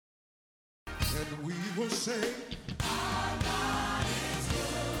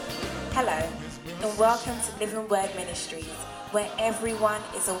Hello, and welcome to Living Word Ministries, where everyone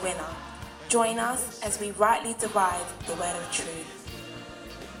is a winner. Join us as we rightly divide the word of truth.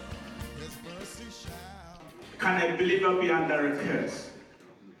 Can a believer be under a curse?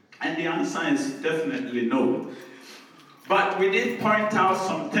 And the answer is definitely no. But we did point out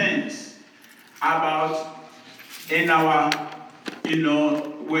some things about in our,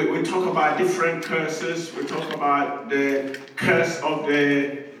 we talk about different curses. We talk about the curse of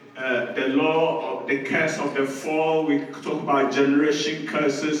the law, of the curse of the fall. We talk about generation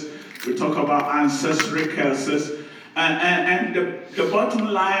curses. We talk about ancestry curses. And the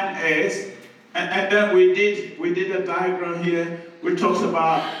bottom line is, and then we did a diagram here. We talked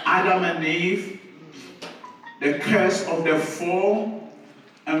about Adam and Eve, the curse of the fall,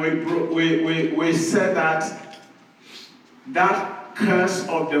 and we said that curse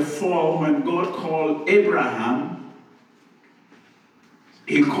of the fall, when God called Abraham,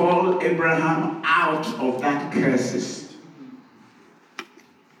 he called Abraham out of that curses.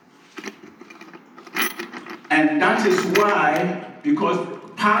 And that is why, because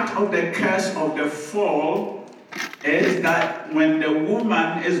part of the curse of the fall is that when the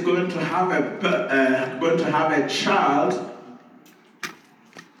woman is going to have a child,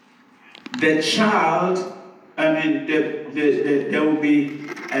 there will be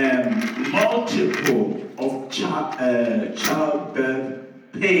multiple of childbirth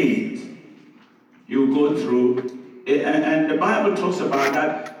pains you go through, and the Bible talks about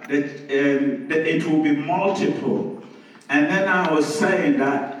that it will be multiple. And then I was saying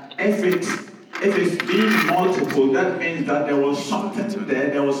that if it's being multiple, that means that there was something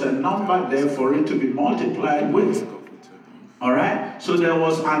there was a number there for it to be multiplied with. All right? So there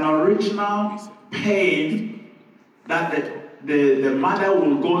was an original pain that the mother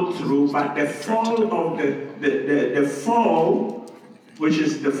will go through, but the fall of the fall, which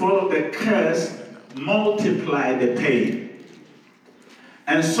is the fall of the curse, multiply the pain.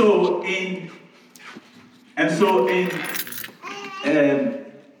 And so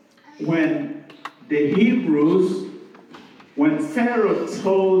when the Hebrews, when Pharaoh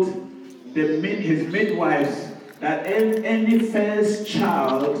told his midwives that any first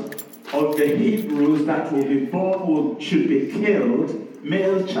child of the Hebrews that will be born should be killed,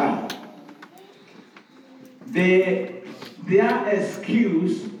 male child, their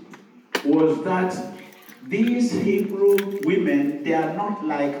excuse was that these Hebrew women, they are not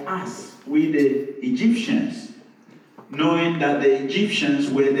like us, we the Egyptians, knowing that the Egyptians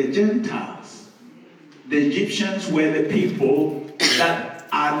were the Gentiles. The Egyptians were the people that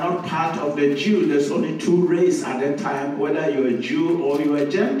are not part of the Jew. There's only two races at the time, whether you're a Jew or you're a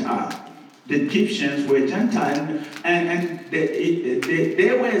Gentile. The Egyptians were Gentile, and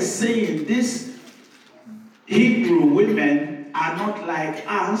they were saying these Hebrew women are not like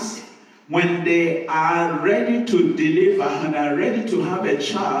us. When they are ready to deliver, when they are ready to have a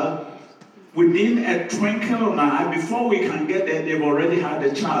child, within a twinkle of an eye, before we can get there, they've already had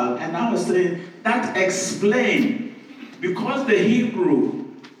a child. And I was saying that explains, because the Hebrew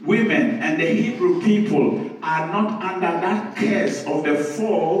women and the Hebrew people are not under that curse of the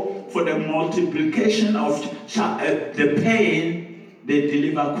fall for the multiplication of the pain, they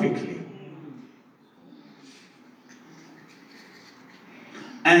deliver quickly.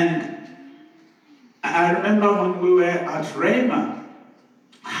 And I remember when we were at Rhema,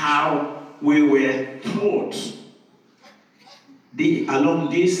 how we were taught along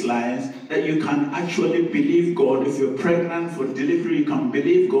these lines that you can actually believe God. If you're pregnant for delivery, you can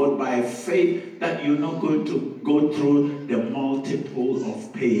believe God by faith that you're not going to go through the multiple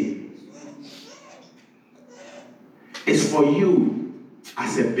of pain. It's for you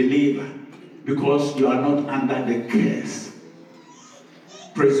as a believer, because you are not under the curse.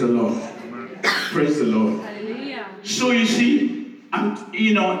 Praise the Lord. Praise the Lord. Hallelujah. So you see,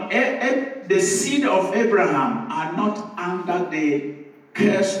 the seed of Abraham are not under the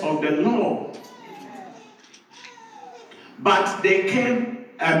curse of the law. But they came,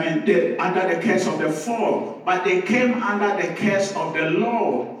 under the curse of the fall. But they came under the curse of the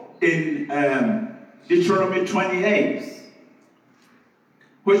law in Deuteronomy 28.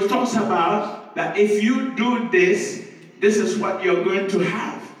 Which talks about that if you do this, this is what you're going to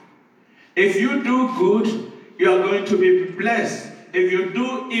have. If you do good, you are going to be blessed. If you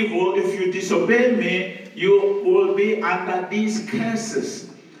do evil, if you disobey me, you will be under these curses.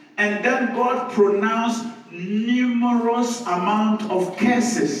 And then God pronounced numerous amount of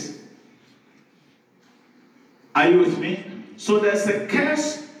curses. Are you with me? So there's a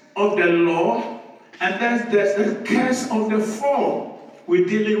curse of the law, and there's the curse of the fall, we're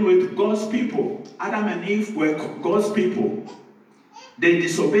dealing with God's people. Adam and Eve were God's people. They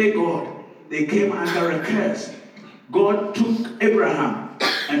disobeyed God. They came under a curse. God took Abraham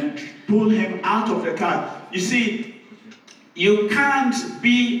and pulled him out of the car. You see, you can't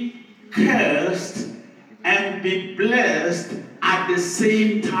be cursed and be blessed at the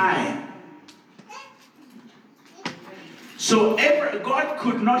same time. So God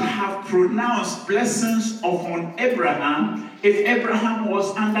could not have pronounced blessings upon Abraham if Abraham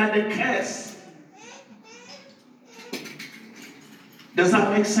was under the curse. Does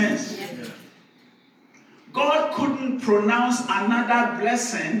that make sense? God couldn't pronounce another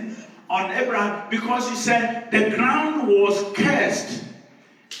blessing on Abraham because he said the ground was cursed.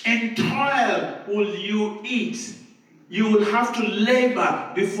 In toil will you eat. You will have to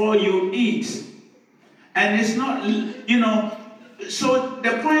labor before you eat. And it's not, so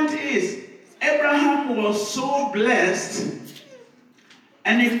the point is, Abraham was so blessed,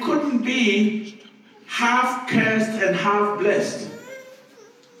 and it couldn't be half cursed and half blessed.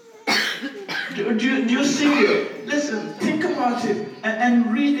 Do you see it? Listen, think about it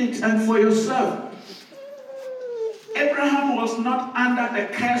and read it and for yourself. Abraham was not under the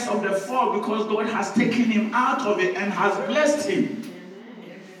curse of the fall because God has taken him out of it and has blessed him.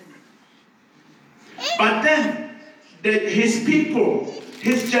 But then, his people,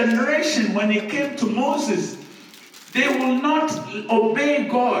 his generation, when it came to Moses, they will not obey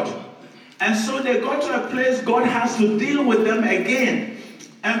God. And so they got to a place God has to deal with them again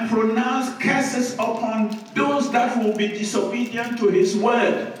and pronounce curses upon those that will be disobedient to his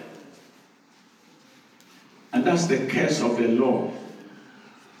word. And that's the curse of the law.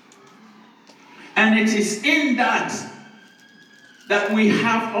 And it is in that we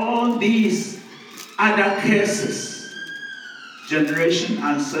have all these other curses, generation,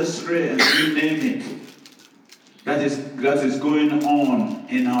 ancestry, and you name it, that is going on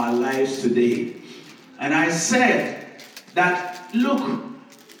in our lives today. And I said that, look,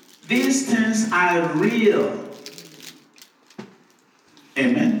 these things are real.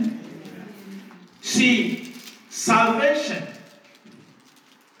 Amen. See, salvation,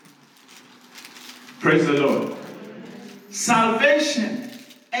 praise the Lord. Salvation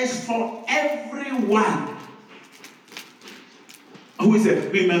is for everyone who is a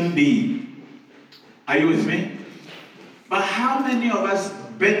human being. Are you with me? But how many of us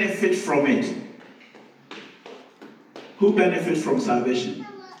benefit from it? Who benefits from salvation?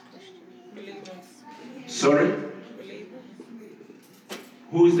 Believers. Sorry?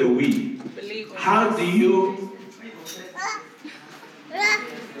 Who is the we? Believers. How do you...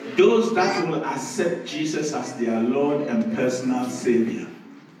 Those that will accept Jesus as their Lord and personal Savior.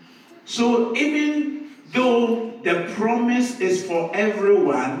 So even though the promise is for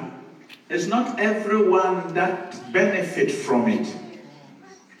everyone, it's not everyone that benefit from it.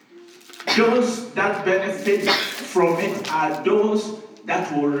 Those that benefit from it are those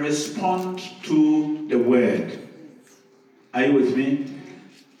that will respond to the word. Are you with me?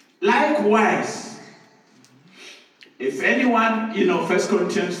 Likewise, if anyone, 1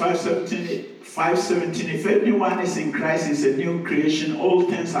 Corinthians 5:17, if anyone is in Christ, is a new creation, all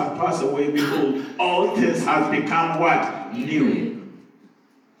things have passed away, behold, all things have become what? New.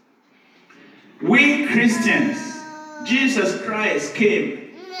 We Christians, Jesus Christ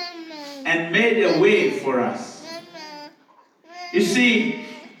came and made a way for us. You see,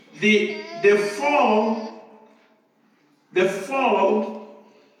 the fall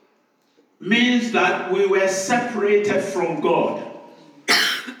means that we were separated from God.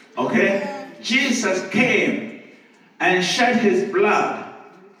 Okay? Jesus came and shed his blood.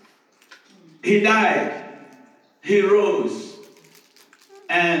 He died. He rose.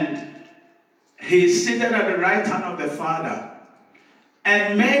 And he is seated at the right hand of the Father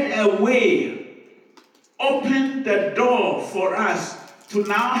and made a way, opened the door for us to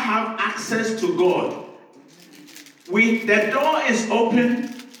now have access to God. The door is open,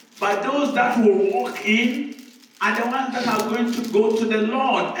 but those that will walk in are the ones that are going to go to the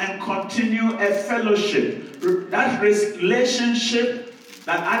Lord and continue a fellowship. That relationship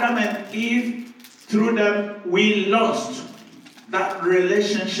that Adam and Eve, through them, we lost. That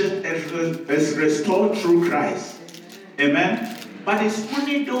relationship is restored through Christ. Amen? But it's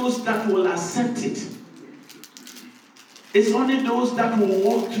only those that will accept it. It's only those that will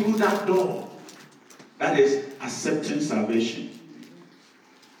walk through that door that is accepting salvation.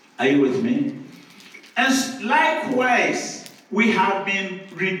 Are you with me? And likewise, we have been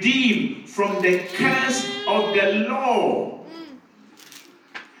redeemed from the curse of the law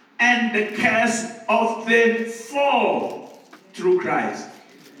and the curse of the fall through Christ.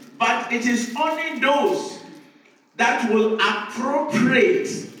 But it is only those that will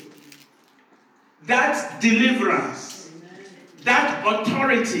appropriate that deliverance, that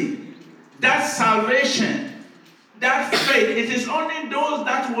authority, that salvation, that faith. It is only those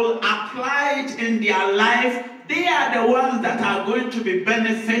that will apply it in their life. They are the ones that are going to be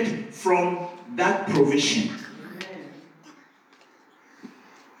benefit from that provision.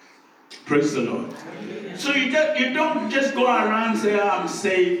 Praise the Lord. So you don't just go around and say, oh, I'm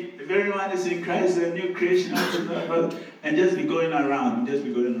saved. If everyone is in Christ, a new creation, and just be going around.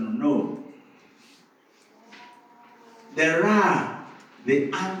 No. There are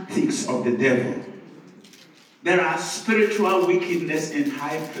the antics of the devil. There are spiritual wickedness in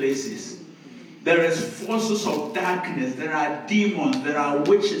high places. There is forces of darkness. There are demons. There are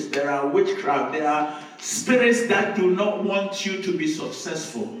witches. There are witchcraft. There are spirits that do not want you to be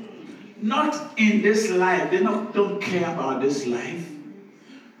successful. Not in this life. They don't care about this life.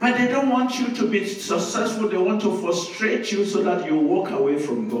 But they don't want you to be successful. They want to frustrate you so that you walk away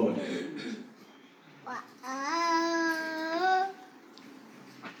from God.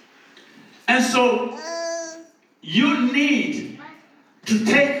 And so you need to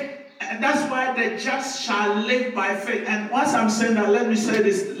take, and that's why the just shall live by faith. And once I'm saying that, let me say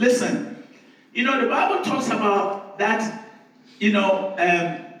this. Listen, the Bible talks about that,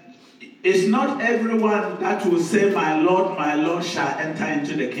 it's not everyone that will say, my Lord shall enter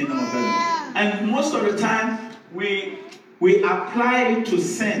into the kingdom of heaven. And most of the time, we apply it to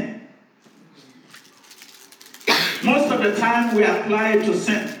sin. Most of the time, we apply it to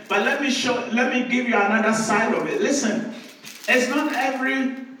sin. But let me give you another side of it. Listen, it's not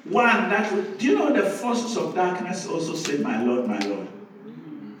everyone that will. Do you know the forces of darkness also say, my Lord, my Lord?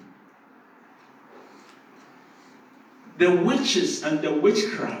 The witches and the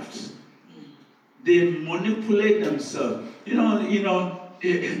witchcrafts, they manipulate themselves.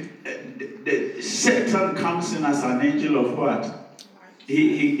 Satan comes in as an angel of what?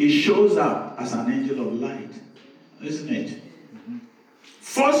 He shows up as an angel of light, isn't it? Mm-hmm.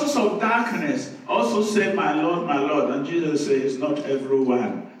 Forces of darkness also say, my Lord, and Jesus says, not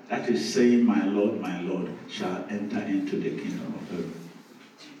everyone that is saying, my Lord, shall enter into the kingdom of heaven.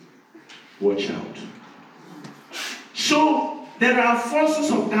 Watch out. So there are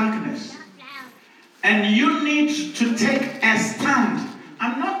forces of darkness, and you need to take a stand.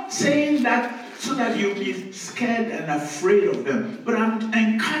 I'm not saying that so that you'll be scared and afraid of them, but I'm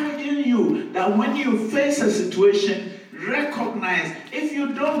encouraging you that when you face a situation, recognize if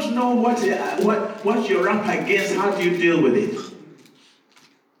you don't know what you're up against, how do you deal with it?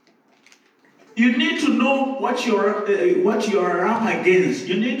 You need to know what you're up against.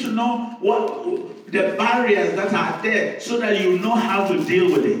 You need to know what the barriers that are there so that you know how to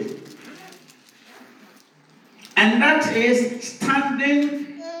deal with it. And that is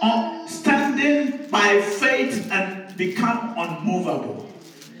standing by faith and become unmovable.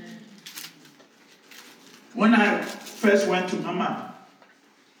 When I first went to Mama,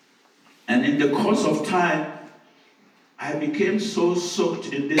 and in the course of time, I became so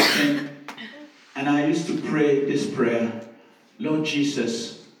soaked in this thing, and I used to pray this prayer, Lord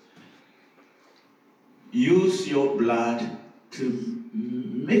Jesus, use your blood to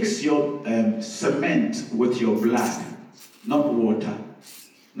mix your cement with your blood, not water,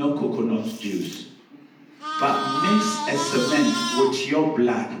 no coconut juice, but mix a cement with your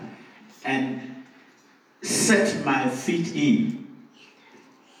blood and set my feet in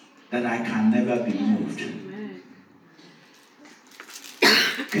that I can never be moved.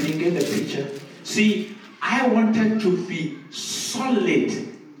 Can you get the picture? See, I wanted to be solid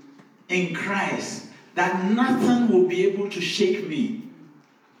in Christ, that nothing will be able to shake me.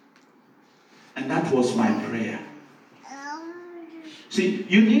 And that was my prayer. See,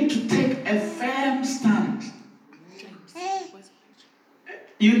 you need to take a firm stand.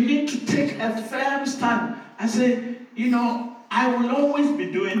 You need to take a firm stand and say, I will always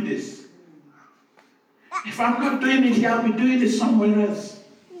be doing this. If I'm not doing it here, I'll be doing it somewhere else.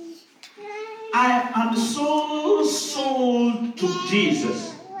 I am so sold to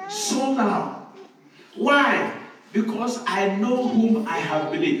Jesus. Sold out. Why? Because I know whom I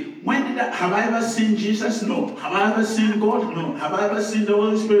have believed. Have I ever seen Jesus? No. Have I ever seen God? No. Have I ever seen the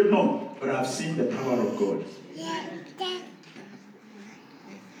Holy Spirit? No. But I've seen the power of God.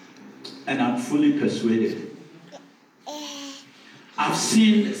 And I'm fully persuaded. I've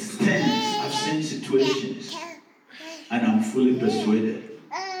seen things, I've seen situations, and I'm fully persuaded.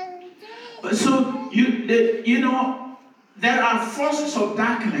 But so, there are forces of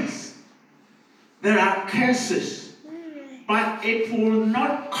darkness. There are curses. But it will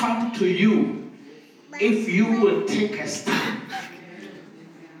not come to you if you will take a stand.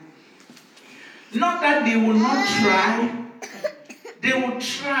 Not that they will not try. They will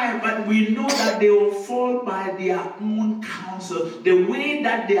try, but we know that they will fall by their own counsel. The way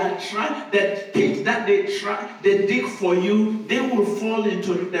that they are trying, the pit that they dig for you, they will fall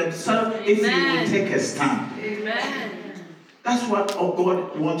into themselves. Amen. If you will take a stand. Amen. That's what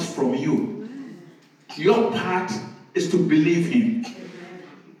God wants from you. Your part is to believe Him.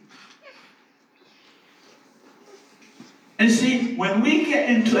 And see, when we get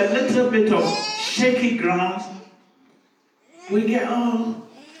into a little bit of shaky ground, we get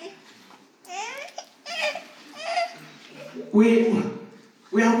we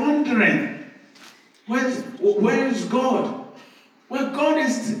are wondering, where is God? Well, God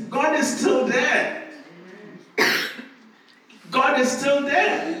is still there. God is still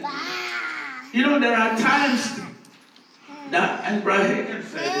there. You know, there are times that, and Brother Hagin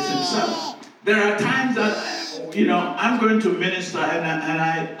said this himself, there are times that, you know, I'm going to minister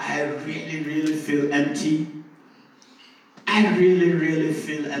and I really, really feel empty. I really, really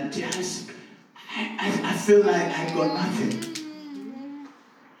feel empty. I feel like I got nothing.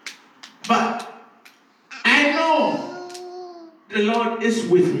 But I know the Lord is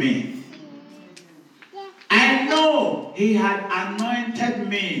with me. I know He had anointed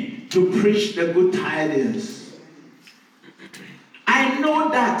me to preach the good tidings. I know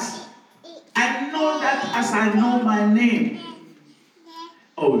that. I know that as I know my name.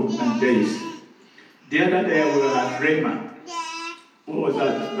 Oh, and days. The other day we were at Rhema. What was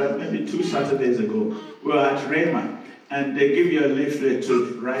that? Maybe 2 Saturdays ago. We were at Rhema. And they give you a leaflet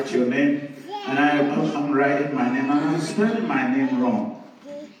to write your name. And I'm writing my name. And I'm spelling my name wrong.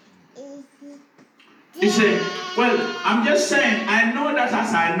 He said, well, I'm just saying, I know that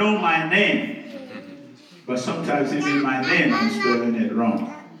as I know my name. But sometimes even my name, I'm spelling it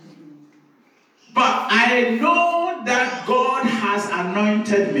wrong. But I know that God has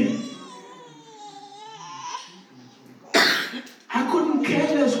anointed me. I couldn't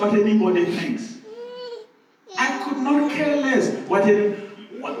care less what anybody thinks. I could not care less what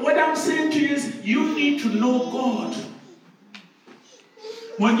I'm saying to you is you need to know God.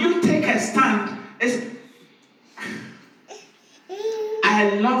 When you take a stand, I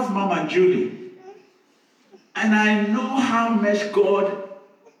love Mama Julie. And I know how much God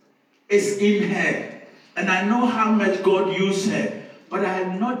is in her. And I know how much God used her. But I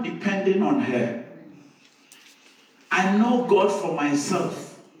am not depending on her. I know God for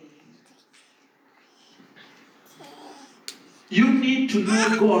myself. You need to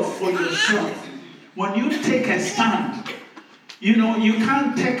know God for yourself. When you take a stand, you know, you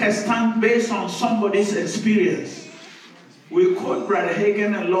can't take a stand based on somebody's experience. We quote Brother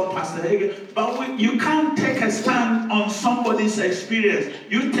Hagin and love Pastor Hagin, but you can't take a stand on somebody's experience.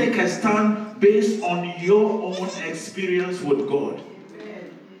 You take a stand based on your own experience with God.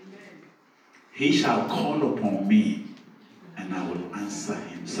 He shall call upon me, and I will answer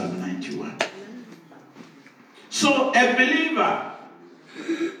him. Psalm 91. So a believer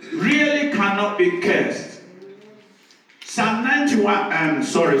really cannot be cursed. Psalm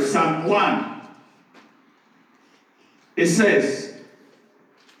 1. It says,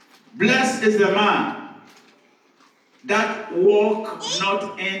 blessed is the man that walk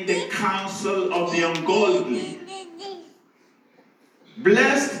not in the counsel of the ungodly.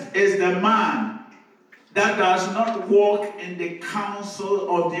 Blessed is the man that does not walk in the counsel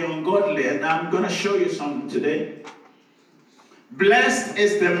of the ungodly. And I'm going to show you something today. Blessed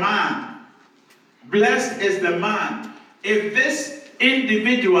is the man. Blessed is the man. If this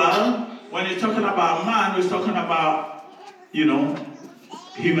individual, when you're talking about man, we're talking about, you know,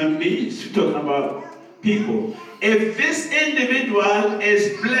 human beings. We're talking about people. If this individual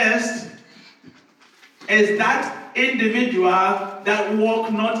is blessed, is that individual that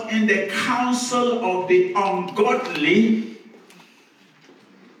walk not in the counsel of the ungodly,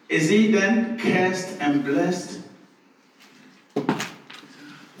 is he then cursed and blessed?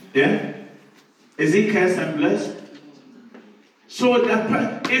 Yeah? Is he cursed and blessed? So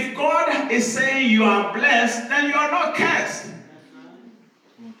if God is saying you are blessed, then you are not cursed.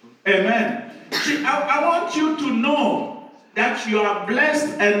 Amen. See, I want you to know that you are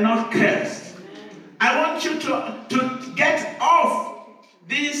blessed and not cursed. I want you to get off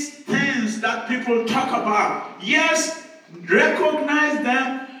these things that people talk about. Yes, recognize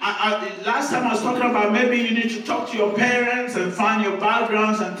them. Last time I was talking about maybe you need to talk to your parents and find your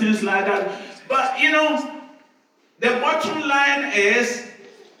backgrounds and things like that. But, you know, the bottom line is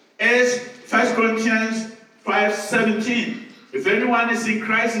 1 Corinthians 5:17. If anyone is in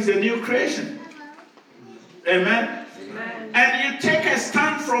Christ, he's a new creation. Amen? Amen. And you take a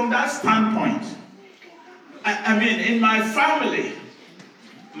stand from that standpoint. I mean, in my family,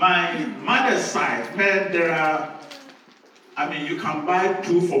 my mother's side, man, there are, you can buy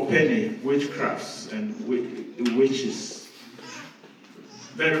 2 for penny witchcrafts and witches.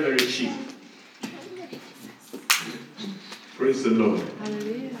 Very, very cheap. Praise the Lord.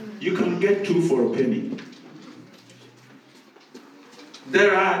 Hallelujah. You can get 2 for a penny.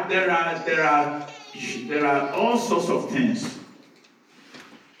 There are all sorts of things.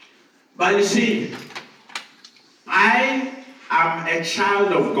 But you see, I am a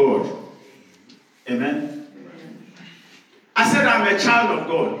child of God. Amen. I said I'm a child of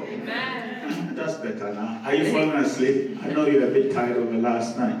God. Amen. That's better now. Are you falling asleep? I know you're a bit tired of the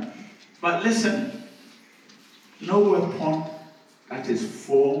last night. But listen, no weapon that is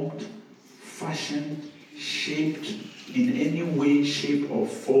formed, fashioned, shaped in any way, shape, or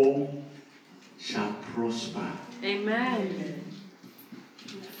form shall prosper. Amen.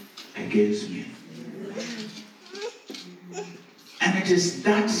 Against me. And it is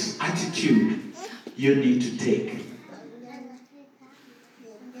that attitude you need to take.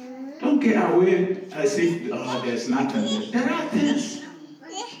 Don't get away as if, there's nothing. There are things.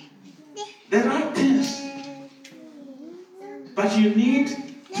 There are things. But you need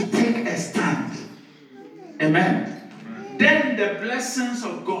to take a stand. Amen. Then the blessings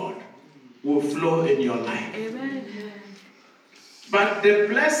of God will flow in your life. Amen. But the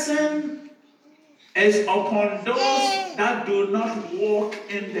blessing is upon those that do not walk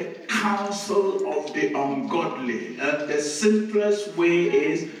in the counsel of the ungodly. And the simplest way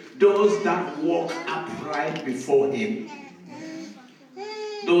is those that walk upright before Him.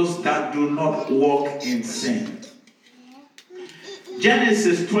 Those that do not walk in sin.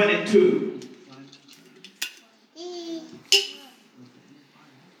 Genesis 22.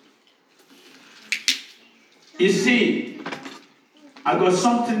 You see, I got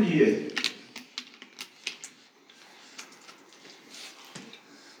something here.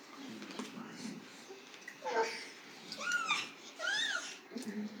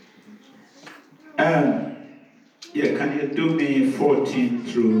 Can you do me 14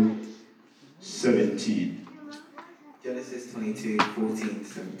 through 17? Genesis 22, 14,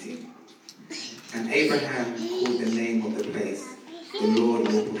 17. And Abraham called the name of the place, the Lord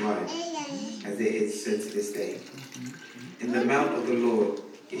will provide, as it is said to this day. In the mount of the Lord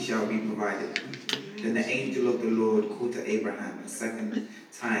it shall be provided. Then the angel of the Lord called to Abraham a second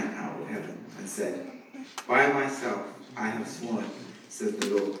time out of heaven and said, By myself I have sworn, says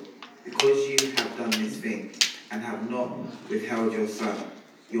the Lord, because you have done this thing and have not withheld your son,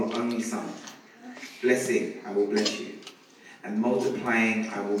 your only son. Blessing I will bless you, and multiplying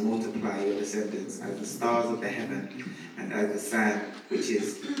I will multiply your descendants as the stars of the heaven and as the sand which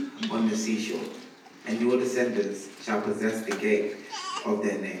is on the seashore. And your descendants shall possess the gate of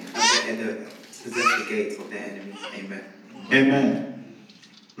their name, possess the gates of their enemies. Amen. Amen.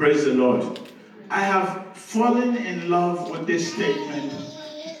 Praise the Lord. I have fallen in love with this statement.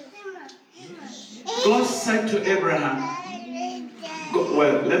 God said to Abraham,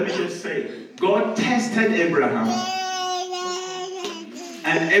 let me just say, God tested Abraham,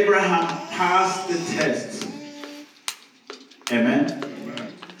 and Abraham passed the test. Amen.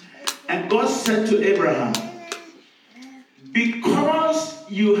 And God said to Abraham, because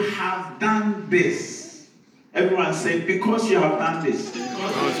you have done this. Everyone say, because you have done this.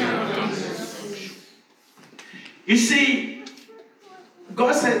 Because you have done this. You see,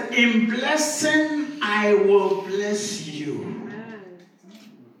 God said, in blessing I will bless you.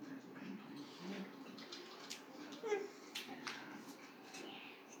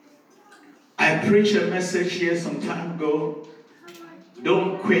 I preached a message here some time ago.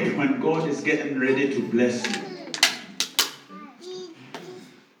 Don't quit when God is getting ready to bless you.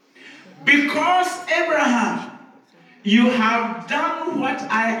 Because Abraham, you have done what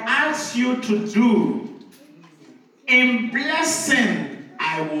I asked you to do. In blessing,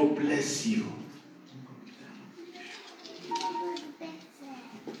 I will bless you.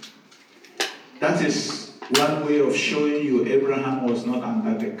 That is one way of showing you Abraham was not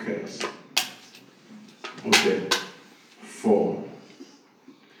under the curse. Okay. 4.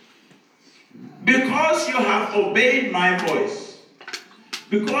 Because you have obeyed my voice,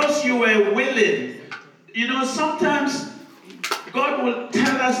 because you were willing. You know, sometimes God will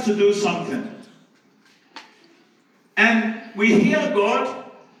tell us to do something. And we hear God,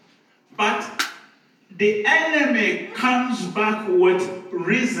 but the enemy comes back with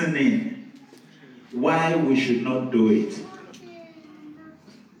reasoning why we should not do it.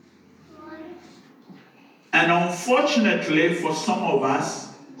 And unfortunately, for some of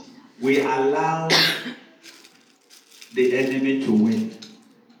us, we allow the enemy to win.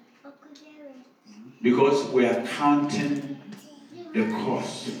 Because we are counting the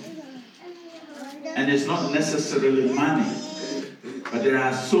cost. And it's not necessarily money, but there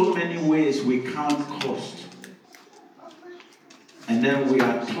are so many ways we count cost. And then we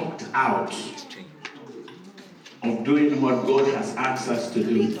are talked out of doing what God has asked us to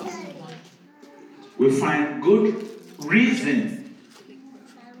do. We find good reason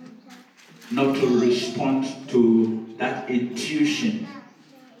not to respond to that intuition.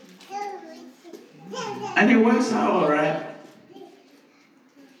 And it works out all right.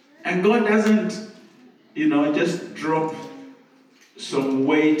 And God doesn't, just drop some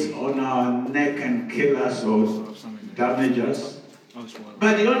weight on our neck and kill us or damage us.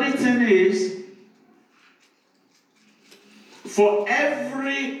 But the only thing is, for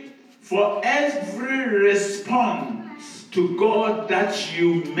every response to God that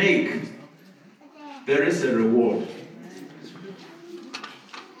you make, there is a reward.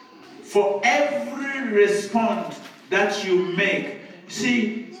 For every response that you make,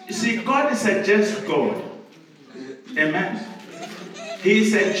 see, God is a just God. Amen. He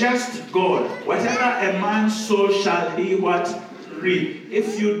is a just God. Whatever a man sows shall he what? Reap.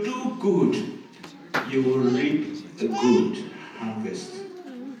 If you do good, you will reap a good harvest.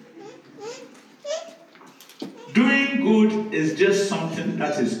 Doing good is just something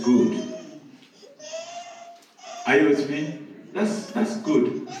that is good. Are you with me? That's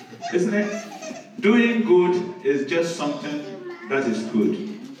good, isn't it? Doing good is just something that is good.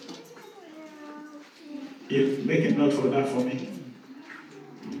 You make a note for that for me.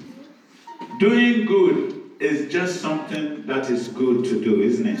 Doing good is just something that is good to do,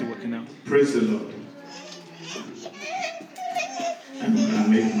 isn't it? Praise the Lord. I'm going to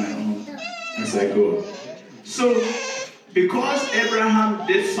make my own as I go. So, because Abraham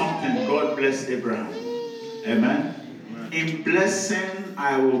did something, God blessed Abraham. Amen. In blessing,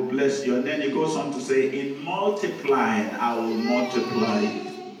 I will bless you. And then he goes on to say, in multiplying, I will multiply you.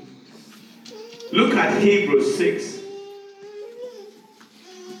 Look at Hebrews 6.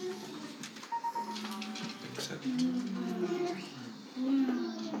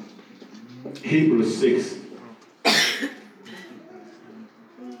 Hebrews 6.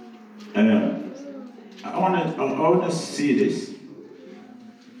 I want to see this.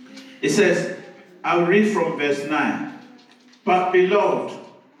 It says, I'll read from verse 9. But beloved,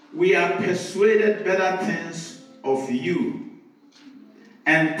 we are persuaded better things of you,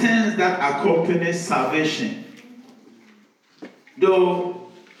 and things that accompany salvation, though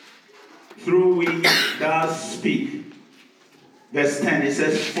through we thou speak. Verse 10, it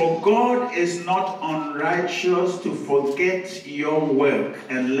says, for God is not unrighteous to forget your work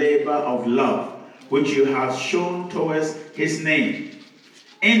and labor of love, which you have shown towards his name,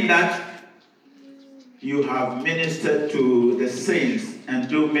 in that you have ministered to the saints and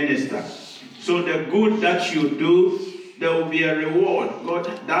do minister. So the good that you do, there will be a reward. God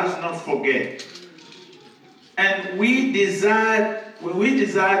does not forget. And we desire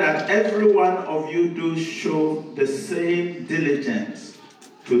that every one of you do show the same diligence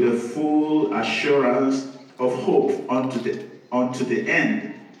to the full assurance of hope unto the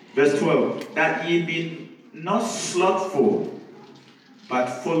end. Verse 12, that ye be not slothful, but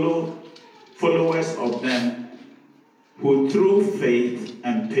followers of them who through faith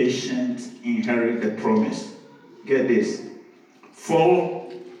and patience inherit the promise. Get this. For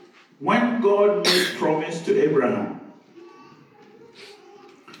when God made promise to Abraham,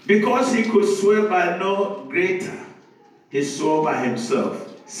 because he could swear by no greater, he swore by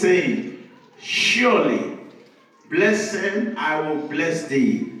himself, saying, surely, blessing I will bless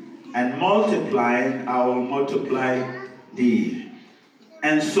thee, and multiplying I will multiply thee.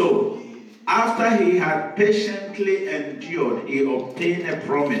 And so, after he had patiently endured, he obtained a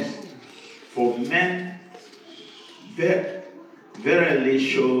promise. For men verily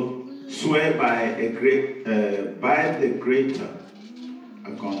shall swear by the greater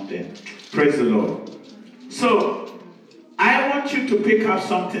upon them. Praise the Lord. So, I want you to pick up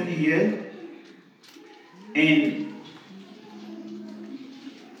something here in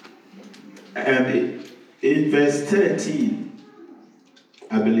verse 13,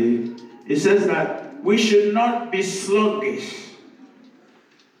 I believe. It says that we should not be sluggish.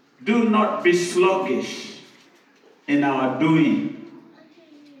 Do not be sluggish in our doing.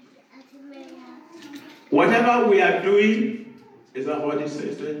 Whatever we are doing, is that what it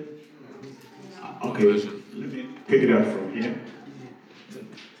says there? Okay, let me pick it up from here.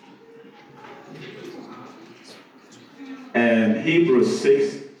 Hebrews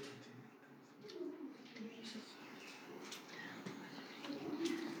 6.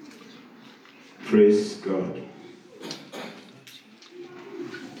 Praise God.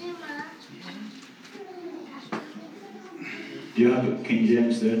 Do you have a King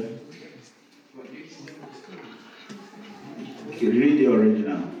James there? Read the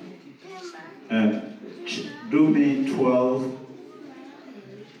original. Do me 12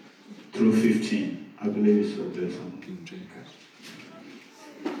 through 15. I believe it's what there's on King James.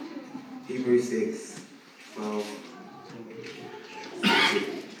 Hebrews 6, 12.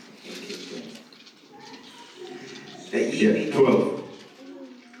 That ye be 12.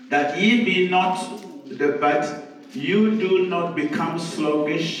 That ye be not, but you do not become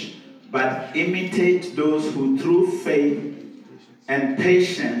sluggish, but imitate those who through faith and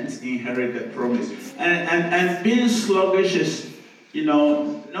patience inherit the promise. And being sluggish is,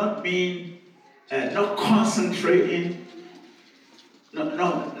 not being, not concentrating,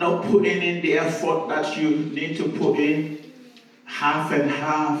 not putting in the effort that you need to put in, half and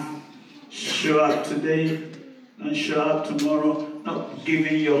half, show up today, and show up tomorrow, not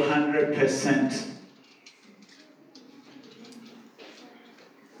giving your 100%.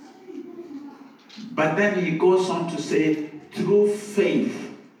 But then he goes on to say, through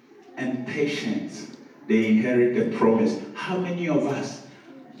faith and patience, they inherit the promise. How many of us,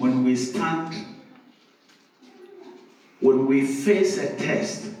 when we face a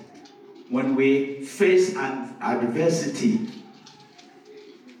test, when we face an adversity,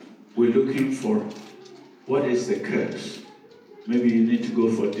 we're looking for, what is the curse? Maybe you need to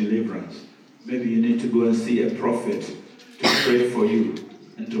go for deliverance. Maybe you need to go and see a prophet to pray for you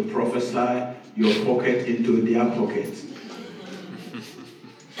and to prophesy your pocket into their pocket.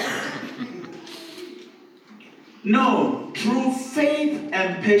 No, through faith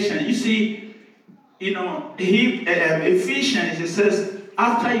and patience. You see, Ephesians, it says,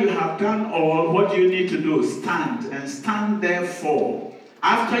 after you have done all, what do you need to do? Stand, and stand therefore.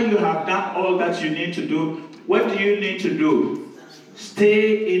 After you have done all that you need to do, what do you need to do?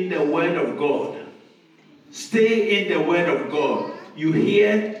 Stay in the Word of God. Stay in the Word of God. You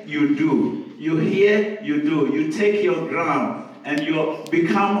hear, you do. You hear, you do. You take your ground and you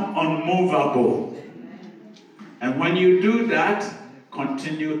become unmovable. And when you do that,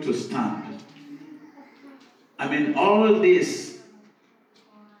 continue to stand. All this,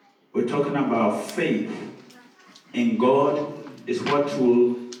 we're talking about faith in God, is what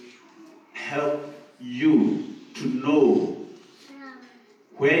will help you to know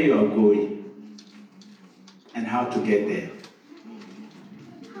where you are going and how to get there.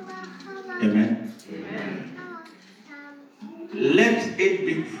 Amen. Amen. Let it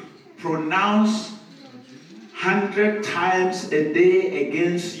be pronounced 100 times a day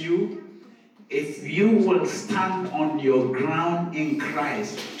against you. If you will stand on your ground in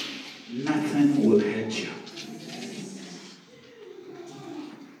Christ, nothing will hurt you.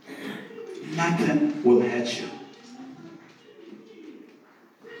 Nothing will hurt you.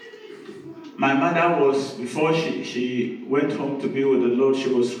 My mother was, before she went home to be with the Lord, she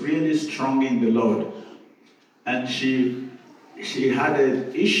was really strong in the Lord. And she had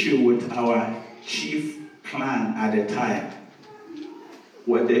an issue with our chief clan at the time.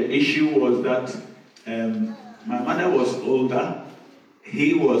 Well, the issue was that my mother was older,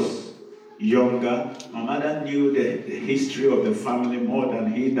 he was younger. My mother knew the history of the family more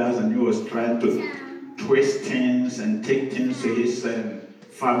than he does, and he was trying to twist things and take things to his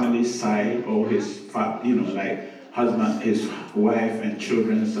family side, or his, like husband, his wife and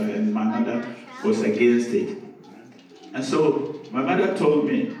children's side, and my mother was against it. And so my mother told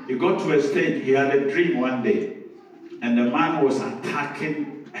me, he got to a stage, he had a dream one day, and the man was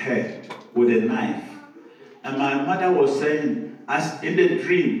attacking her with a knife. And my mother was saying, as in the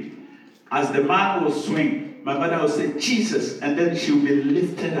dream, as the man will swing, my mother will say, Jesus, and then she will be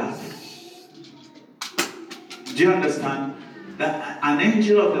lifted up. Do you understand? That an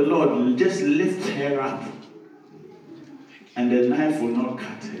angel of the Lord will just lift her up, and the knife will not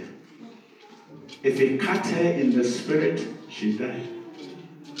cut her. If it cut her in the spirit, she died.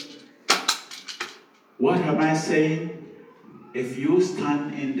 What am I saying? If you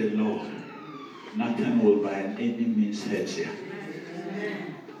stand in the Lord, nothing will by any means hurt you.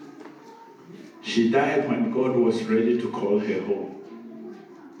 She died when God was ready to call her home.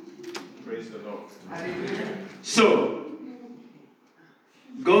 Praise the Lord. So,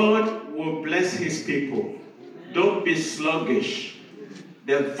 God will bless his people. Don't be sluggish.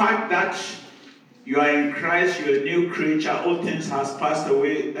 The fact that you are in Christ, you're a new creature, all things has passed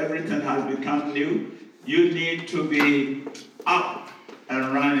away, everything has become new. You need to be up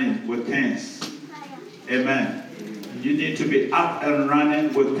and running with things. Amen. You need to be up and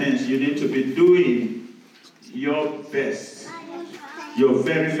running with things. You need to be doing your best. Your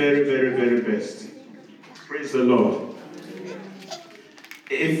very, very, very, very best. Praise the Lord.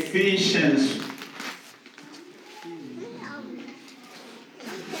 Ephesians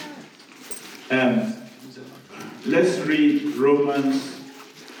Romans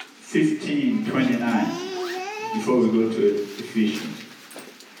 15:29 before we go to Ephesians.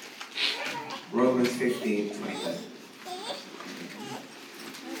 Romans 15:29.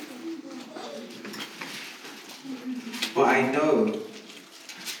 But I know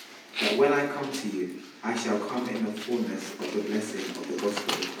that when I come to you, I shall come in the fullness of the blessing of the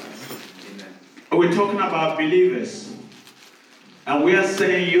gospel of Christ. Amen. We're talking about believers. And we are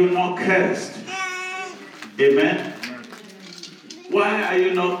saying you're not cursed. Amen. Why are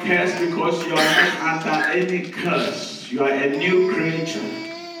you not cursed? Because you are not under any curse. You are a new creature.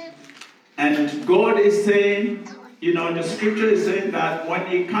 And God is saying, the scripture is saying that when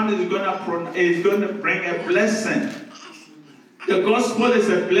He comes, He's going to bring a blessing. The gospel is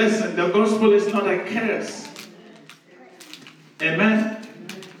a blessing. The gospel is not a curse. Amen.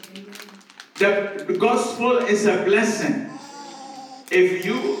 The gospel is a blessing. If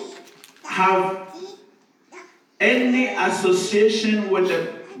you have any association with the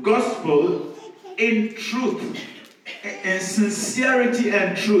gospel in truth, in sincerity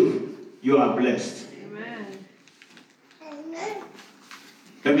and truth, you are blessed. Amen.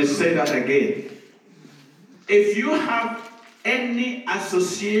 Let me say that again. If you have any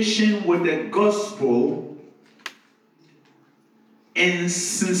association with the gospel in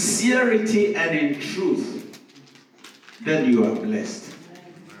sincerity and in truth, then you are blessed.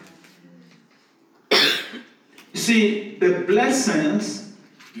 You see, the blessings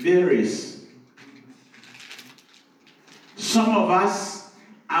varies. Some of us,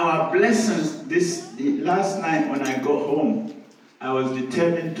 our blessings, last night when I got home, I was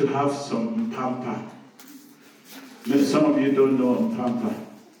determined to have some mpampa. Some of you don't know mpampa.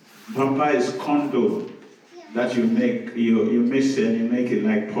 Mpampa is kondo that you make, you mix it and you make it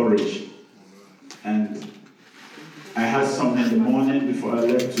like porridge. And I had some in the morning before I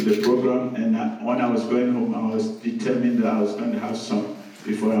left to the program, and when I was going home, I was determined that I was going to have some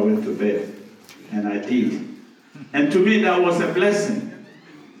before I went to bed. And I did. And to me, that was a blessing.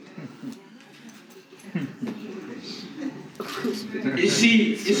 You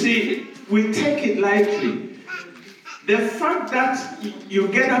see, we take it lightly. The fact that you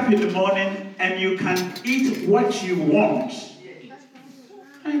get up in the morning and you can eat what you want,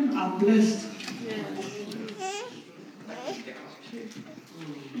 I'm blessed.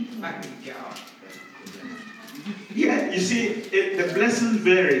 Yeah, you see, the blessings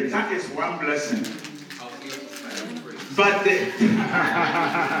vary. That is one blessing. But the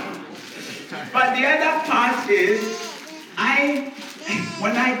other part is,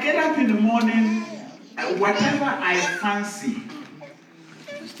 when I get up in the morning, whatever I fancy,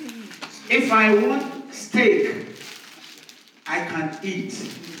 if I want steak, I can eat.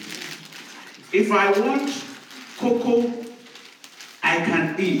 If I want cocoa, I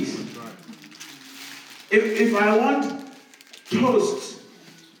can eat. If I want toast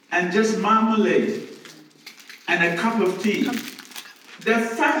and just marmalade and a cup of tea, the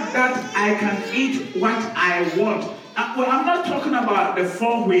fact that I can eat what I want. Well, I'm not talking about the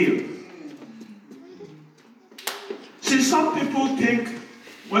 4-wheel. See, some people think,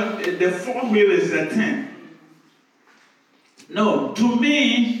 well, the 4-wheel is the thing. No, to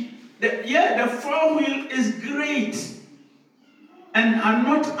me, the 4-wheel is great. And I'm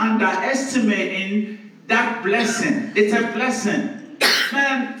not underestimating that blessing. It's a blessing.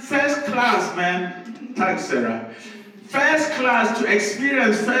 Man, first class, man. Thanks, Sarah. First class, to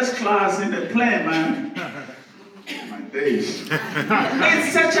experience first class in a plane, man. My days.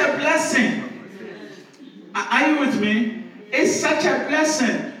 It's such a blessing. Are you with me? It's such a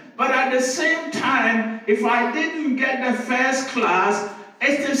blessing. But at the same time, if I didn't get the first class,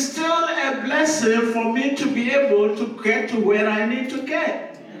 it is still a blessing for me to be able to get to where I need to get.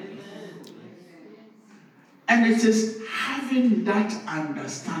 And it is having that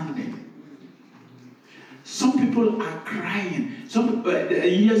understanding. Some people are crying.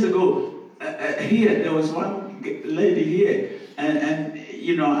 Years ago, here, there was one lady here, and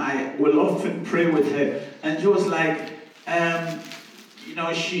I will often pray with her. And she was like,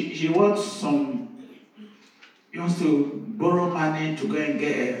 she wants to borrow money to go and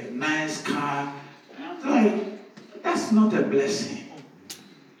get a nice car. And I was like, that's not a blessing.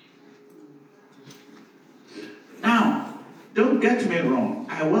 Now, don't get me wrong.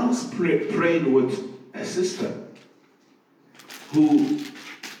 I once prayed with a sister who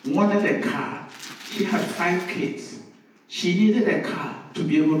wanted a car. She had 5 kids. She needed a car to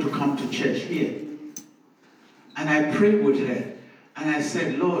be able to come to church here. And I prayed with her. And I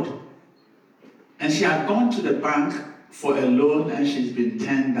said, Lord, and she had gone to the bank for a loan and she's been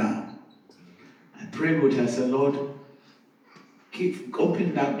turned down. I prayed with her. I said, Lord,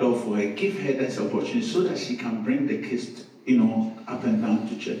 open that door for her. Give her this opportunity so that she can bring the kids up and down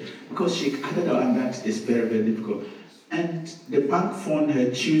to church. Because she added her, and that is very, very difficult. And the bank phoned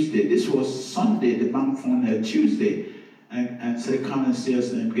her Tuesday. This was Sunday. The bank phoned her Tuesday and said, come and see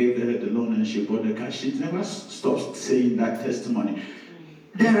us, and gave her the loan, and she bought the car. She never stopped saying that testimony.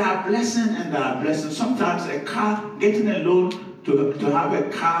 There are blessings and there are blessings. Sometimes a car, getting a loan to have a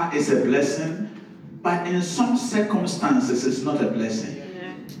car is a blessing, but in some circumstances it's not a blessing.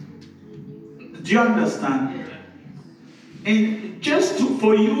 Do you understand? And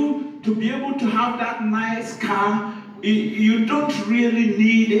for you to be able to have that nice car, you don't really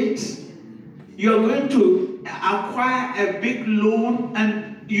need it. You're going to acquire a big loan,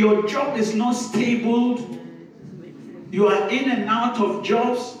 and your job is not stable. You are in and out of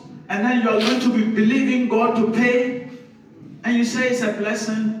jobs, and then you're going to be believing God to pay, and you say it's a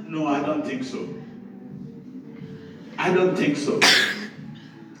blessing? No, I don't think so. I don't think so.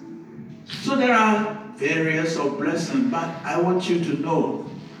 So there are various of blessings, but I want you to know,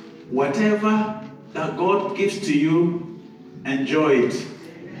 whatever that God gives to you, enjoy it.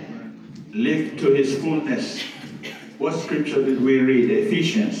 Live to his fullness. What scripture did we read?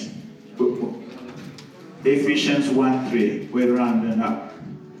 Ephesians 1:3. We're rounding up.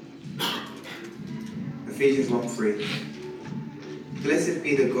 Ephesians 1:3. Blessed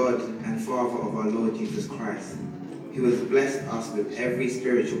be the God and Father of our Lord Jesus Christ, who has blessed us with every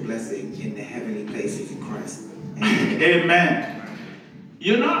spiritual blessing in the heavenly places in Christ. Amen. Amen.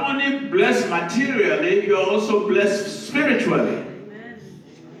 You're not only blessed materially, you're also blessed spiritually. Amen.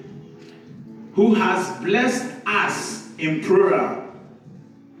 Who has blessed us in plural.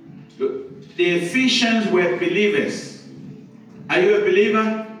 The Ephesians were believers. Are you a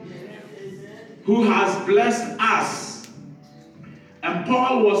believer? Who has blessed us. And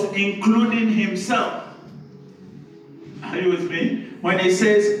Paul was including himself. Are you with me? When he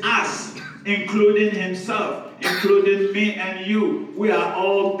says us, including himself, including me and you, we are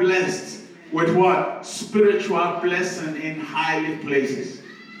all blessed with what? Spiritual blessing in high places.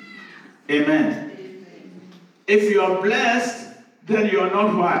 Amen. If you are blessed, then you are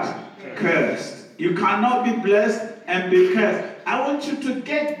not what? Cursed. You cannot be blessed and be cursed. I want you to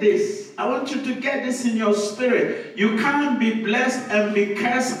get this. I want you to get this in your spirit. You can't be blessed and be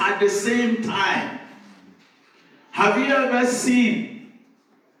cursed at the same time. Have you ever seen,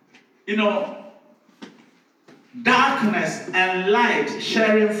 darkness and light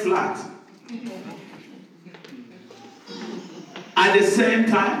sharing flat at the same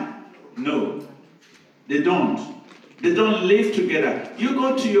time? No, they don't. They don't live together. You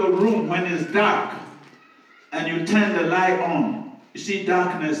go to your room when it's dark and you turn the light on. You see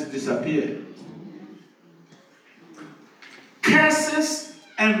darkness disappear. Curses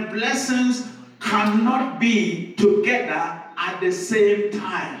and blessings cannot be together at the same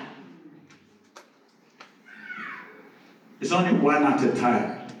time. It's only one at a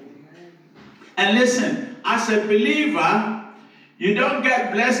time. And listen, as a believer, you don't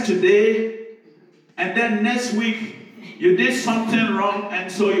get blessed today and then next week you did something wrong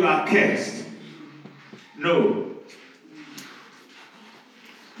and so you are cursed. No.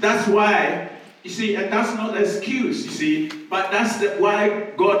 That's why, you see, and that's not an excuse, you see, but that's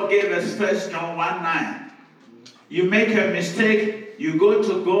why God gave us 1 John 1:9. You make a mistake, you go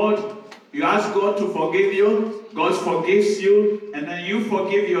to God, you ask God to forgive you, God forgives you, and then you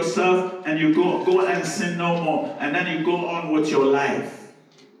forgive yourself, and you go and sin no more, and then you go on with your life.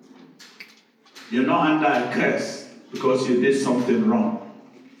 You're not under a curse because you did something wrong.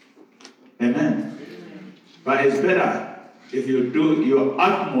 Amen. But it's better if you do your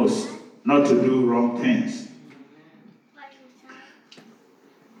utmost not to do wrong things.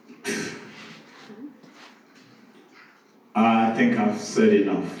 I think I've said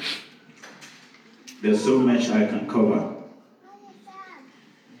enough. There's so much I can cover.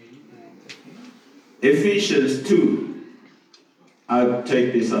 Ephesians 2. I'll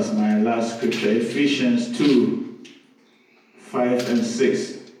take this as my last scripture. Ephesians 2:5 and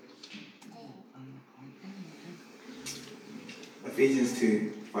 6. Ephesians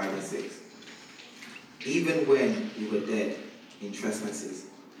 2:5 and 6. Even when we were dead in trespasses,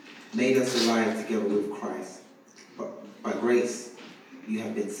 made us alive together with Christ. But by grace you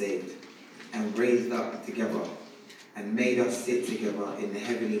have been saved, and raised up together, and made us sit together in the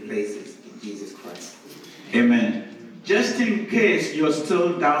heavenly places in Jesus Christ. Amen. Just in case you're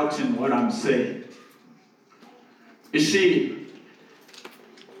still doubting what I'm saying. You see,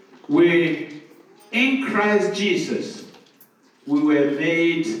 in Christ Jesus, we were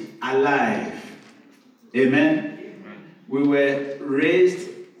made alive. Amen. We were raised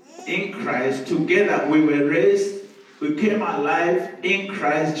in Christ together. We came alive in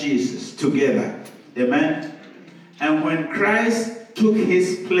Christ Jesus together. Amen. And And when Christ took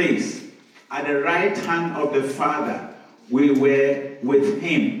his place at the right hand of the Father, we were with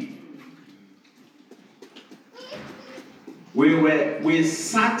him. We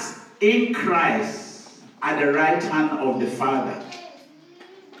sat in Christ at the right hand of the Father.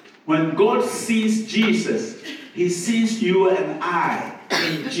 When God sees Jesus, he sees you and I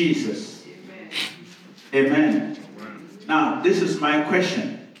in Jesus. Amen. Now, this is my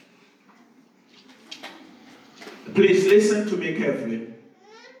question. Please listen to me carefully.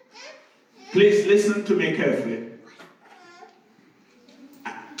 Please listen to me carefully.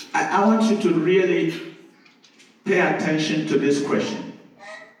 I want you to really pay attention to this question.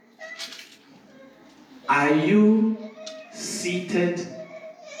 Are you seated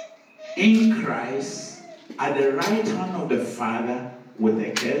in Christ at the right hand of the Father with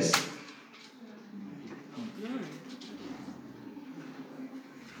a curse?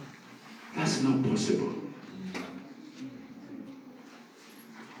 That's not possible.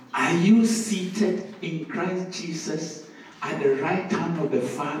 Are you seated in Christ Jesus at the right hand of the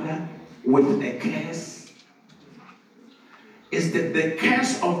Father with a curse? Is the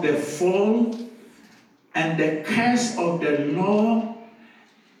curse of the fall and the curse of the law,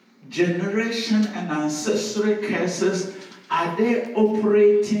 generation and ancestral curses, are they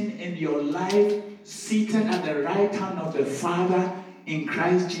operating in your life seated at the right hand of the Father in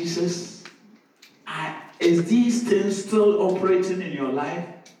Christ Jesus? Is these things still operating in your life?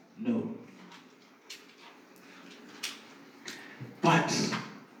 No. But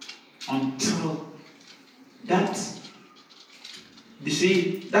until that, you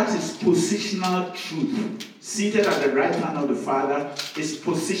see, that is positional truth. Seated at the right hand of the Father is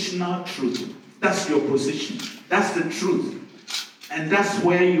positional truth. That's your position. That's the truth. And that's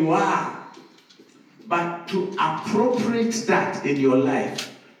where you are. But to appropriate that in your life,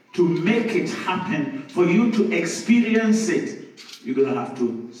 to make it happen, for you to experience it, you're going to have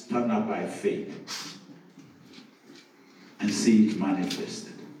to stand up by faith and see it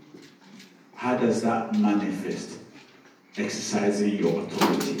manifested. How does that manifest? Exercising your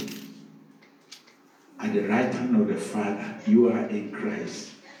authority. At the right hand of the Father, you are in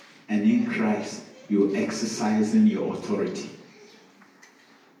Christ. And in Christ, you're exercising your authority.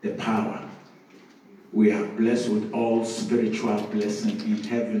 The power. We are blessed with all spiritual blessing in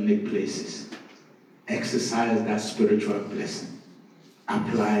heavenly places. Exercise that spiritual blessing.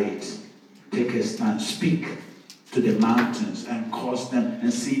 Apply it. Take a stand. Speak to the mountains and cause them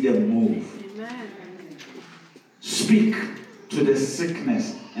and see them move. Amen. Speak to the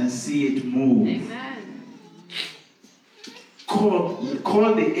sickness and see it move. Amen.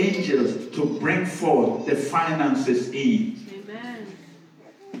 Call the angels to bring forth the finances in. Amen.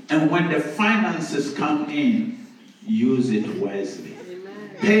 And when the finances come in, use it wisely.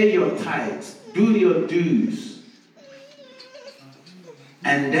 Amen. Pay your tithes. Do your dues.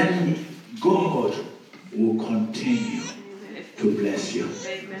 And then God will continue to bless you.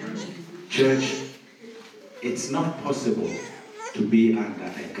 Amen. Church, it's not possible to be under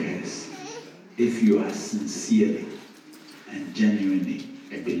a curse if you are sincerely and genuinely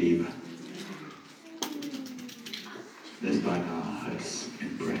a believer. Let's bow our hearts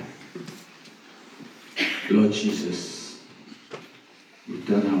in prayer. Lord Jesus, we've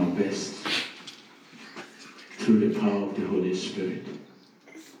done our best through the power of the Holy Spirit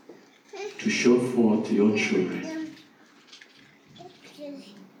to show forth to your children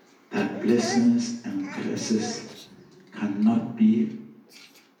that blessings and curses cannot be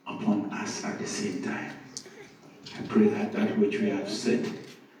upon us at the same time. I pray that that which we have said,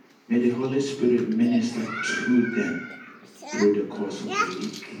 may the Holy Spirit minister through them through the course of the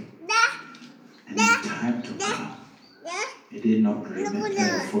week. And in time to come, may they not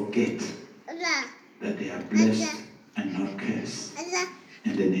forget that they are blessed and not cursed.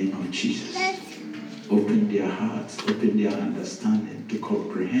 In the name of Jesus. Open their hearts, open their understanding to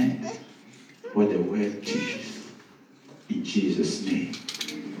comprehend what the word teaches. In Jesus' name.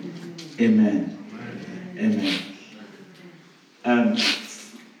 Amen. Amen.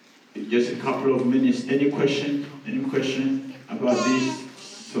 Just a couple of minutes. Any question about this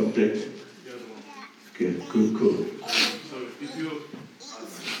subject? Good. So if you're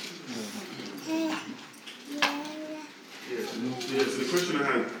so the question I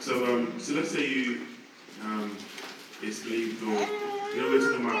had, so let's say you it's believed, or we're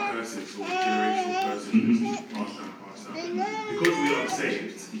talking about curses or generational curses, passed down. Because we are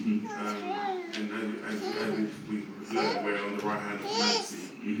saved, and as we've learned, we're on the right hand of mercy.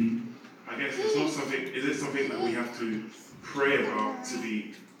 I guess it's not something. Is it something that we have to pray about to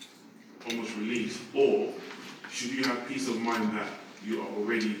be almost released, or should you have peace of mind that you are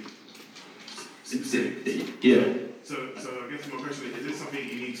already saved? Yeah. So I guess my question is this something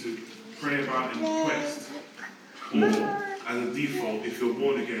you need to pray about and request? Or as a default, if you're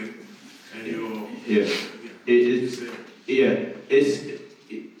born again and you're...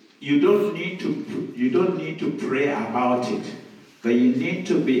 You don't need to pray about it, but you need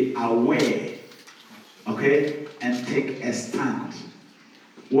to be aware, okay, and take a stand.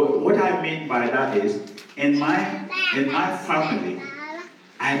 What I mean by that is, in my family,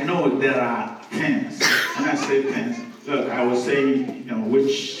 I know there are things. When I say things, look, I was saying,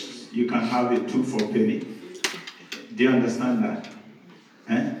 which you can have it 2 for penny. Do you understand that?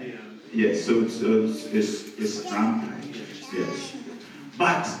 Eh? Yes. So it's rampant. Yes.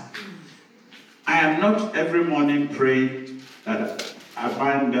 But I am not every morning praying that I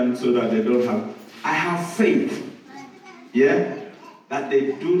bind them so that they don't have. I have faith, that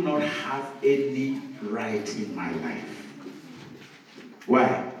they do not have any right in my life.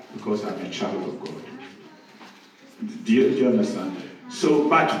 Why? Because I'm a child of God. Do you understand? So,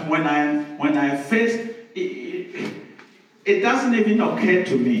 but when I face it doesn't even occur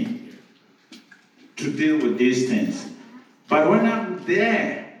to me to deal with these things. But when I'm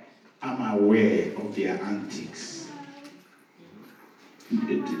there, I'm aware of their antics.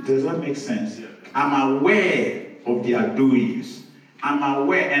 Does that make sense? I'm aware of their doings. I'm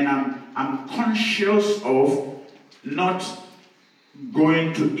aware and I'm conscious of not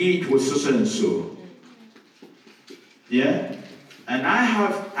going to eat with so and so. Yeah? And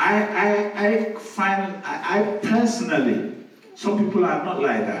I personally, some people are not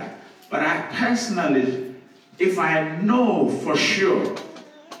like that, but I personally, if I know for sure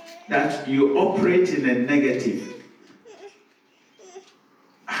that you operate in a negative,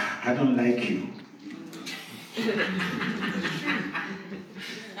 I don't like you.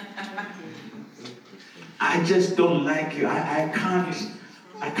 I just don't like you. I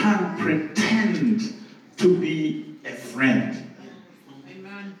can't pretend to be a friend.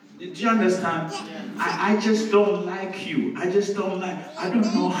 Do you understand? I just don't like you. I don't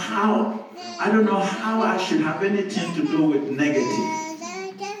know how I should have anything to do with negative.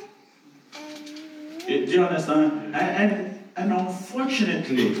 Do you understand? And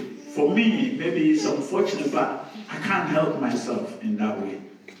unfortunately, for me, maybe it's unfortunate, but I can't help myself in that way.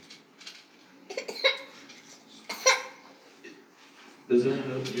 Does that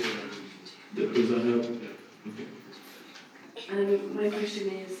help? Does that help? Okay. My question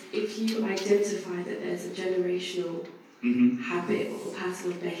is, if you identify that there's a generational habit or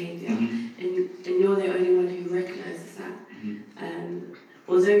pattern of behaviour, and you're the only one who recognises that,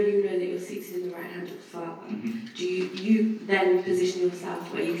 although you know that you're seated in the right hand of the Father, do you then position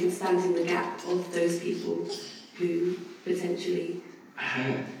yourself where you can stand in the gap of those people who potentially...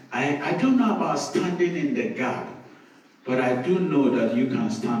 I don't know about standing in the gap, but I do know that you can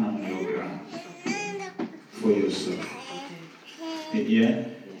stand on your ground for yourself. Yeah?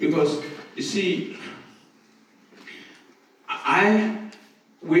 Because, you see,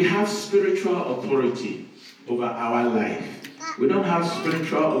 we have spiritual authority over our life. We don't have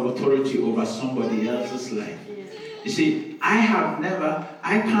spiritual authority over somebody else's life. You see, I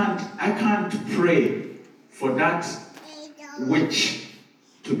can't pray for that witch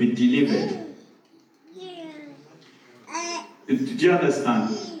to be delivered. Do you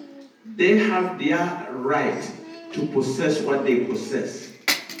understand? They have their right to possess what they possess.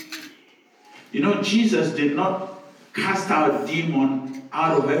 Jesus did not cast out demon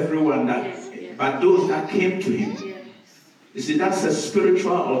out of everyone but those that came to him. You see, that's a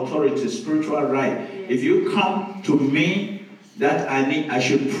spiritual authority, spiritual right. If you come to me that I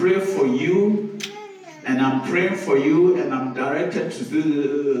should pray for you, and I'm praying for you, and I'm directed to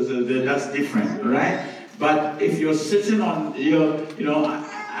do that's different, right? But if you're sitting on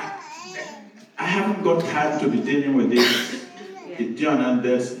I haven't got time to be dealing with this. And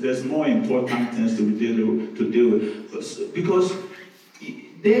there's more important things to deal with. Because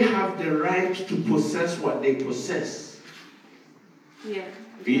they have the right to possess what they possess. Yeah.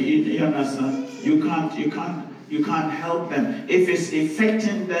 You understand? You can't help them. If it's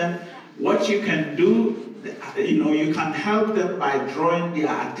affecting them, what you can do, you can help them by drawing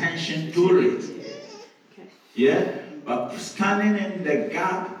their attention to it. Okay. Yeah? But standing in the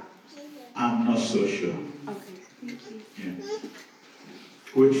gap, I'm not so sure. Okay, thank you. Yeah.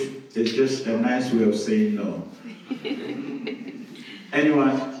 Which is just a nice way of saying no.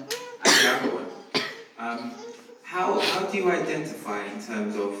 Anyone? How do you identify in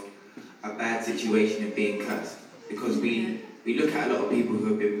terms of a bad situation and being cursed? Because we look at a lot of people who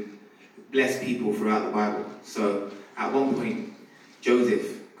have been blessed people throughout the Bible. So at one point,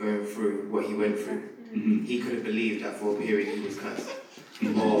 Joseph, going through what he went through, he could have believed that for a period he was cursed.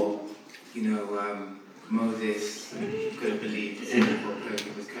 Or, Moses could have believed he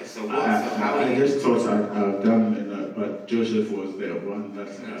was cursed. So what? I just thought I've done, but Joseph was the one that.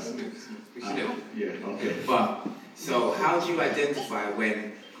 Yeah. Okay. But so, how do you identify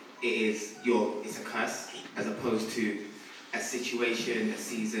when it's a curse as opposed to a situation, a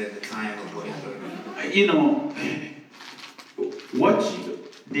season, a time, or what is going on?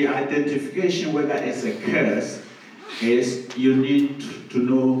 The identification whether it's a curse is you need to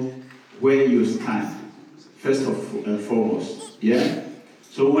know where you stand, first and foremost. Yeah?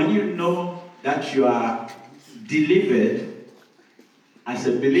 So when you know that you are delivered as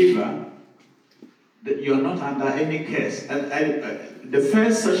a believer, that you are not under any curse. The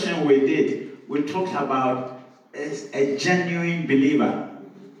first session we did, we talked about a genuine believer.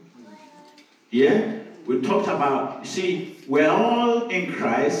 Yeah? We talked about, we're all in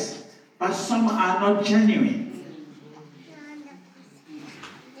Christ, but some are not genuine.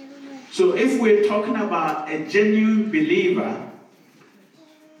 So if we're talking about a genuine believer,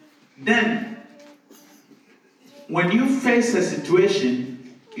 then when you face a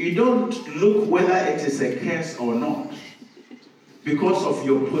situation, you don't look whether it is a curse or not because of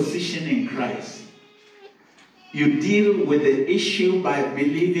your position in Christ. You deal with the issue by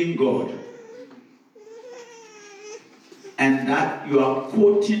believing God. And that you are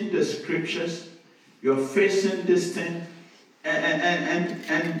quoting the scriptures, you're facing this thing,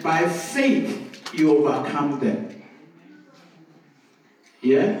 and by faith you overcome them.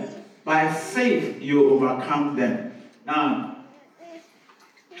 Yeah? By faith you overcome them. Now,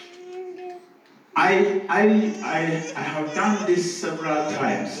 I have done this several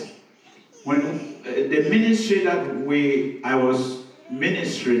times. When the ministry that I was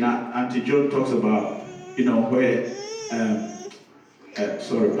ministering at, Auntie Joan talks about, where,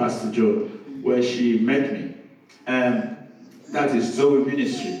 Pastor Joan, where she met me. That is Zoe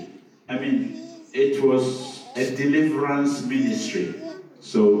Ministry. It was a deliverance ministry.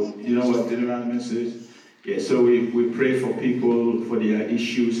 So, you know what deliverance ministry is? Yeah, so we pray for people, for their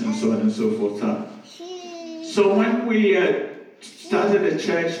issues and so on and so forth. So when we started the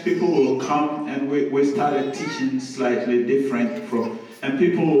church, people will come and we started teaching slightly different and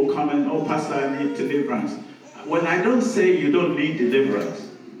people will come and, oh, Pastor, I need deliverance. When I don't say you don't need deliverance,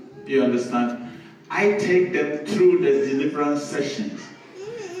 you understand? I take them through the deliverance sessions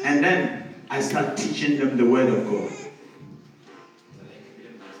and then I start teaching them the Word of God.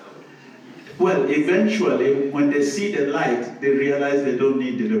 Well, eventually, when they see the light, they realize they don't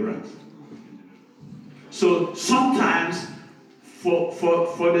need deliverance. So sometimes,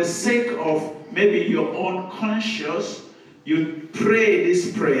 for the sake of maybe your own conscience, you pray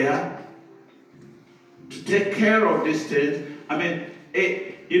this prayer to take care of these things.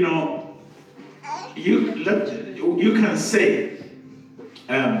 You can say,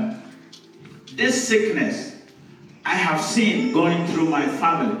 this sickness I have seen going through my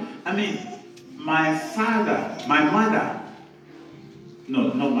family. My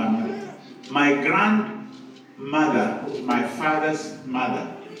grandmother, my father's mother,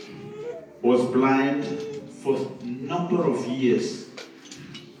 was blind for a number of years,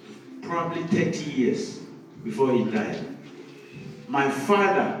 probably 30 years before he died. My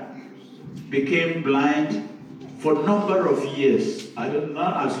father became blind for a number of years. I don't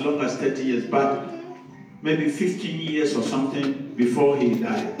know as long as 30 years, but maybe 15 years or something before he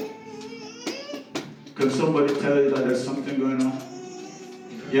died. Can somebody tell you that there's something going on?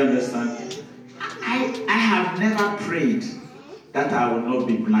 You understand? I have never prayed that I will not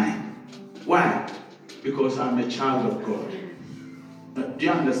be blind. Why? Because I'm a child of God. Do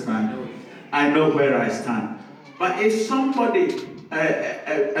you understand? I know where I stand. But if somebody,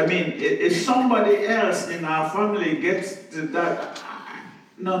 if somebody else in our family gets to that,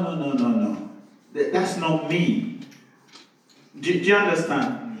 no. That's not me. Do you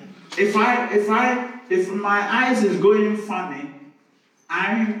understand? If my eyes is going funny,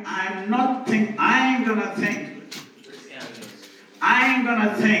 I ain't gonna think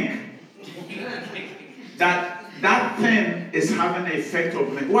that thing is having an effect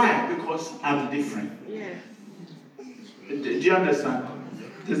on me. Why? Because I'm different. Yeah. Do you understand?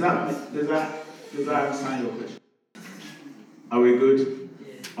 Does that answer your question? Are we good?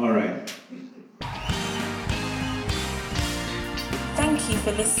 Yeah. All right. Thank you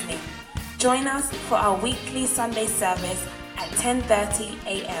for listening. Join us for our weekly Sunday service at 10:30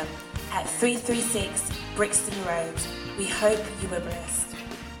 a.m. at 336 Brixton Road. We hope you were blessed.